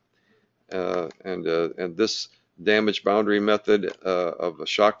here. And this damage boundary method of a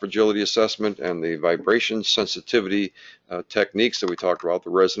shock fragility assessment and the vibration sensitivity techniques that we talked about, the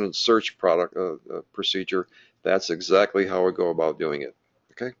resonance search product procedure, that's exactly how we go about doing it.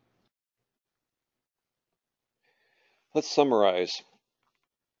 Okay. Let's summarize.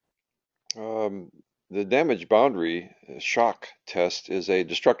 The damage boundary shock test is a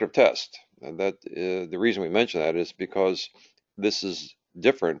destructive test. And that the reason we mention that is because this is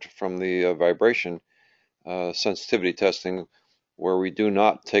different from the vibration sensitivity testing, where we do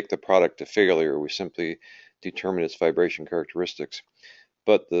not take the product to failure. We simply determine its vibration characteristics.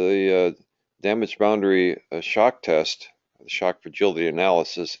 But the damage boundary shock test, the shock fragility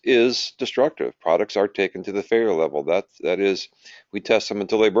analysis, is destructive. Products are taken to the failure level. That is, we test them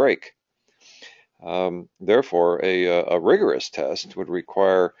until they break. Therefore, a rigorous test would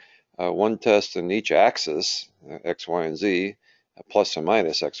require one test in each axis, X, Y, and Z, plus or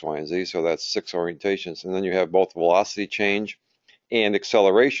minus X, Y, and Z, so that's 6 orientations, and then you have both velocity change and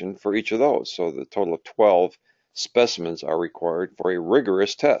acceleration for each of those, so the total of 12 specimens are required for a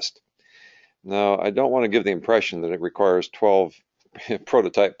rigorous test. Now, I don't want to give the impression that it requires 12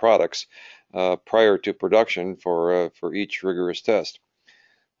 prototype products prior to production for each rigorous test.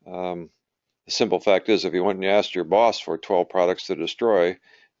 The simple fact is, if you went and you asked your boss for 12 products to destroy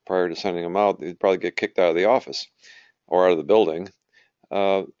prior to sending them out, you'd probably get kicked out of the office or out of the building.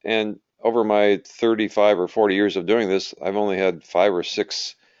 And over my 35 or 40 years of doing this, I've only had 5 or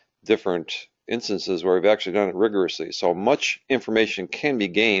 6 different instances where we've actually done it rigorously. So much information can be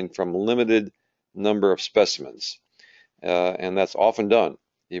gained from limited number of specimens. And that's often done,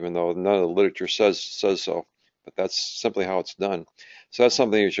 even though none of the literature says so. But that's simply how it's done. So that's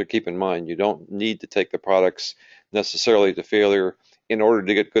something you should keep in mind. You don't need to take the products necessarily to failure in order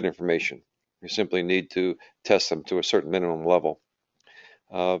to get good information. You simply need to test them to a certain minimum level.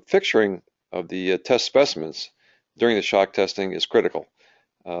 Fixturing of the test specimens during the shock testing is critical.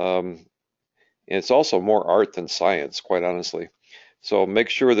 And it's also more art than science, quite honestly. So make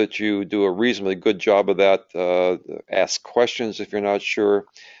sure that you do a reasonably good job of that. Ask questions if you're not sure.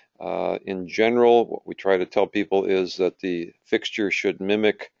 In general, what we try to tell people is that the fixture should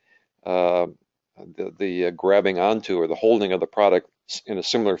mimic the grabbing onto or the holding of the product in a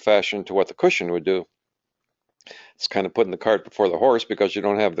similar fashion to what the cushion would do. It's kind of putting the cart before the horse, because you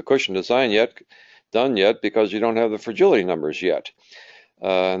don't have the cushion design done yet, because you don't have the fragility numbers yet.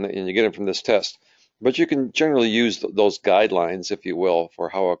 And you get it from this test. But you can generally use those guidelines, if you will, for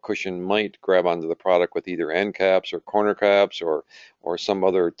how a cushion might grab onto the product with either end caps or corner caps or some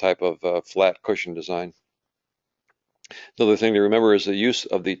other type of flat cushion design. Another thing to remember is the use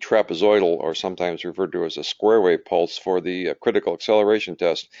of the trapezoidal, or sometimes referred to as a square wave pulse, for the critical acceleration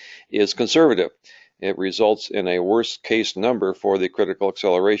test is conservative. It results in a worst case number for the critical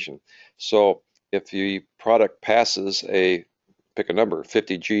acceleration. So if the product passes pick a number,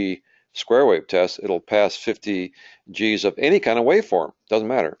 50G square wave test, it'll pass 50 Gs of any kind of waveform, doesn't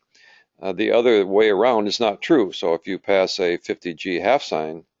matter. The other way around is not true. So if you pass a 50G half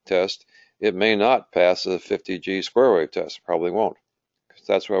sine test, it may not pass a 50G square wave test, probably won't, because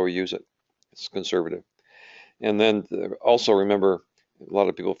that's why we use it. It's conservative. And then also remember, a lot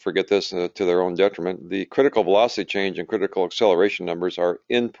of people forget this to their own detriment, the critical velocity change and critical acceleration numbers are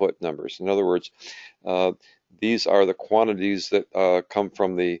input numbers. In other words, these are the quantities that come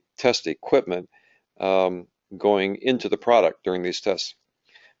from the test equipment going into the product during these tests.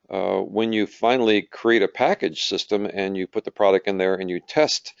 When you finally create a package system and you put the product in there and you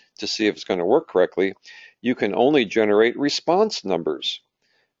test to see if it's going to work correctly, you can only generate response numbers.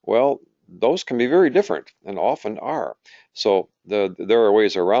 Well, those can be very different and often are. So there are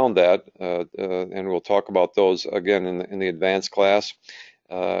ways around that, and we'll talk about those again in the advanced class.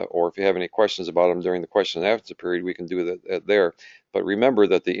 Or if you have any questions about them during the question and answer period, we can do that there. But remember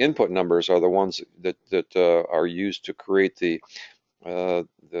that the input numbers are the ones that are used to create the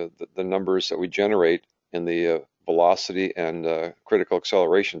numbers that we generate in the velocity and critical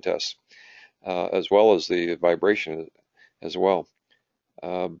acceleration tests, as well as the vibration as well.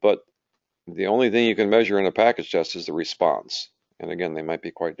 But the only thing you can measure in a package test is the response. And again, they might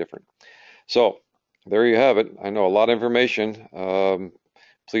be quite different. So there you have it. I know a lot of information.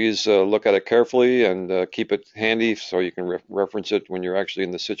 Please look at it carefully and keep it handy so you can reference it when you're actually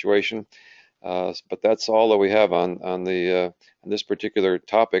in the situation. But that's all that we have on this particular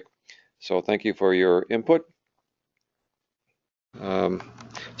topic. So thank you for your input.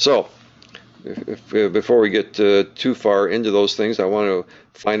 Before we get too far into those things, I want to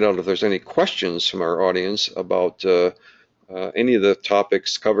find out if there's any questions from our audience about any of the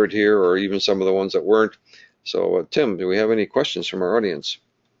topics covered here, or even some of the ones that weren't. So Tim, do we have any questions from our audience?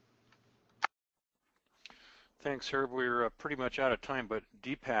 Thanks, Herb. We're pretty much out of time, but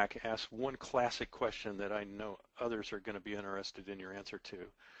Deepak asked one classic question that I know others are going to be interested in your answer to,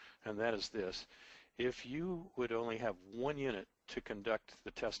 and that is this. If you would only have one unit to conduct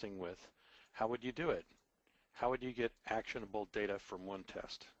the testing with, how would you do it? How would you get actionable data from one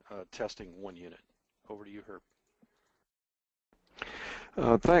test, testing one unit? Over to you, Herb.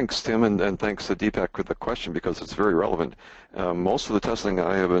 Thanks, Tim, and thanks to Deepak for the question, because it's very relevant. Most of the testing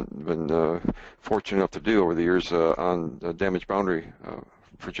I have been fortunate enough to do over the years on damage boundary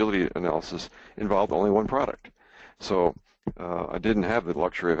fragility analysis involved only one product. So I didn't have the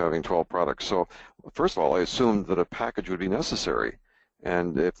luxury of having 12 products. So first of all, I assumed that a package would be necessary.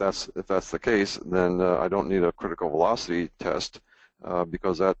 And if that's the case, then I don't need a critical velocity test,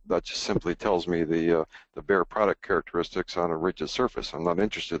 because that just simply tells me the bare product characteristics on a rigid surface. I'm not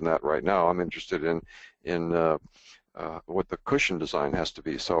interested in that right now. I'm interested in what the cushion design has to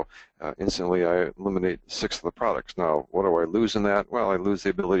be. So instantly I eliminate 6 of the products. Now, what do I lose in that? Well, I lose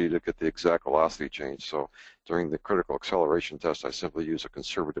the ability to get the exact velocity change. So during the critical acceleration test, I simply use a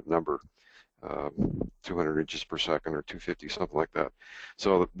conservative number. 200 inches per second or 250, something like that.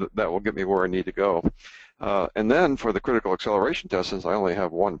 So that will get me where I need to go. And then for the critical acceleration test, since I only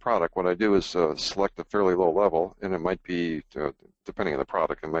have one product, what I do is select a fairly low level, and it might be, depending on the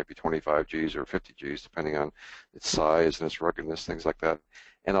product, it might be 25 Gs or 50 Gs, depending on its size and its ruggedness, things like that.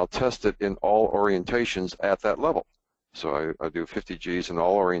 And I'll test it in all orientations at that level. So I do 50 Gs in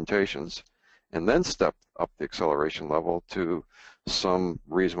all orientations, and then step up the acceleration level to some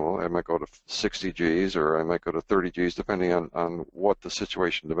reasonable. I might go to 60 Gs or I might go to 30 Gs, depending on what the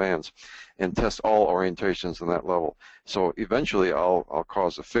situation demands, and test all orientations in that level. So eventually I'll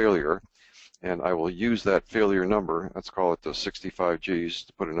cause a failure, and I will use that failure number, let's call it the 65 Gs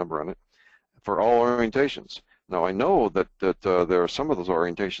to put a number on it, for all orientations. Now I know that there are some of those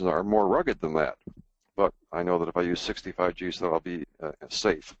orientations that are more rugged than that, but I know that if I use 65 Gs, that I'll be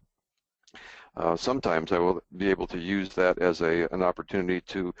safe. Sometimes I will be able to use that as an opportunity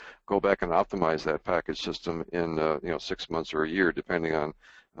to go back and optimize that package system in 6 months or a year, depending on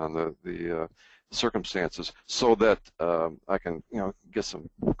the circumstances, so that I can get some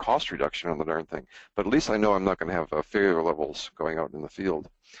cost reduction on the darn thing. But at least I know I'm not going to have failure levels going out in the field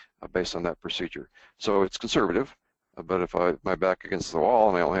based on that procedure. So it's conservative. But if my back against the wall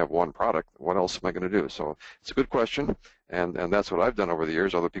and I only have one product, what else am I going to do? So it's a good question, and that's what I've done over the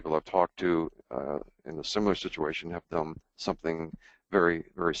years. Other people I've talked to in a similar situation have done something very,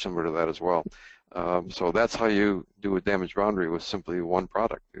 very similar to that as well. So that's how you do a damage boundary with simply one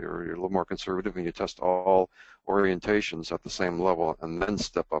product. You're a little more conservative and you test all orientations at the same level and then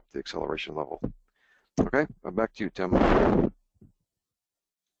step up the acceleration level. Okay, back to you, Tim.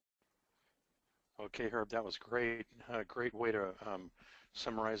 Okay, Herb, that was great. Great way to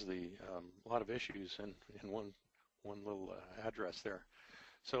summarize the lot of issues in one little address there.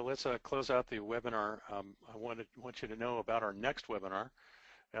 So let's close out the webinar. I want you to know about our next webinar.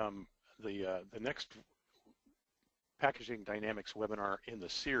 The next Packaging Dynamics webinar in the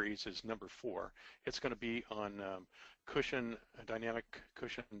series is number 4. It's going to be on dynamic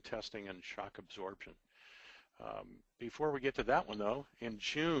cushion testing and shock absorption. Before we get to that one, though, in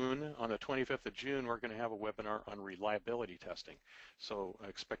June, on the 25th of June, we're going to have a webinar on reliability testing. So I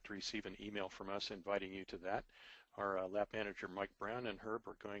expect to receive an email from us inviting you to that. Our lab manager, Mike Brown, and Herb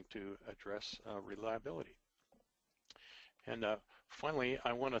are going to address reliability. And finally,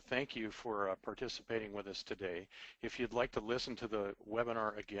 I want to thank you for participating with us today. If you'd like to listen to the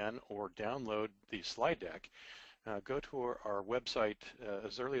webinar again or download the slide deck, go to our website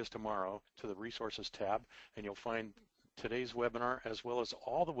as early as tomorrow to the Resources tab, and you'll find today's webinar as well as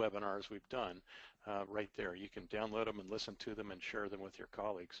all the webinars we've done right there. You can download them and listen to them and share them with your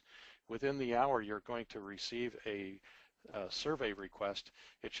colleagues. Within the hour, you're going to receive a survey request.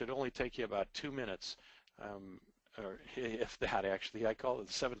 It should only take you about 2 minutes, or if that actually. I call it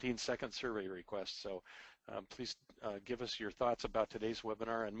the 17-second survey request. So please give us your thoughts about today's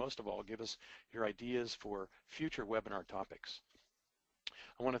webinar, and most of all, give us your ideas for future webinar topics.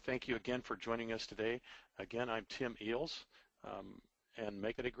 I want to thank you again for joining us today. Again, I'm Tim Eels, and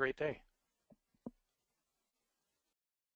make it a great day.